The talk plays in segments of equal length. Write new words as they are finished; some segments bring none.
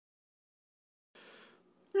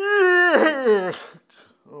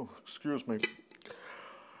Oh, excuse me.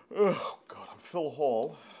 Oh, God, I'm Phil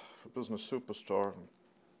Hall, a business superstar.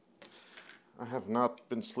 I have not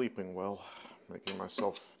been sleeping well, making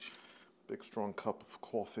myself a big, strong cup of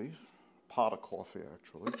coffee. Pot of coffee,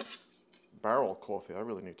 actually. Barrel coffee. I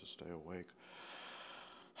really need to stay awake.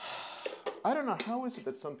 I don't know, how is it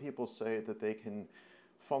that some people say that they can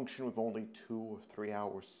function with only 2 or 3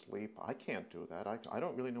 hours sleep? I can't do that. I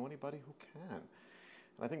don't really know anybody who can.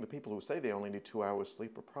 And I think the people who say they only need 2 hours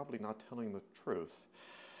sleep are probably not telling the truth.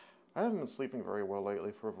 I haven't been sleeping very well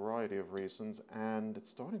lately for a variety of reasons, and it's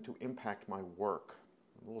starting to impact my work.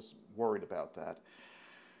 I'm a little worried about that.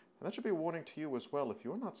 And that should be a warning to you as well. If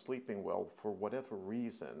you're not sleeping well for whatever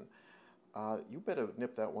reason, you better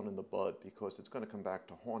nip that one in the bud, because it's going to come back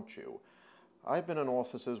to haunt you. I've been in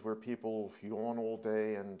offices where people yawn all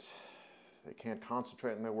day and they can't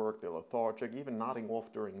concentrate on their work, they're lethargic, even nodding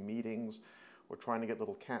off during meetings or trying to get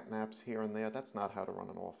little cat naps here and there. That's not how to run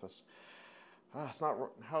an office. It's not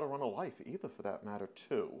how to run a life either, for that matter,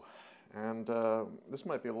 too. And this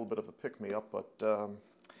might be a little bit of a pick-me-up, but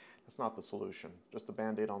that's not the solution, just a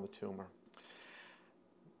Band-Aid on the tumor.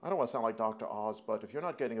 I don't want to sound like Dr. Oz, but if you're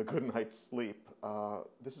not getting a good night's sleep,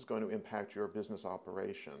 this is going to impact your business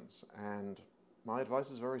operations. And my advice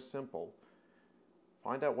is very simple.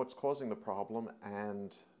 Find out what's causing the problem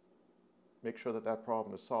and make sure that that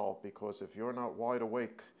problem is solved, because if you're not wide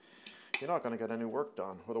awake, you're not going to get any work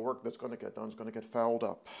done, or the work that's going to get done is going to get fouled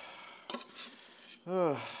up.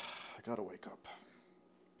 I gotta wake up.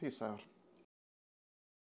 Peace out.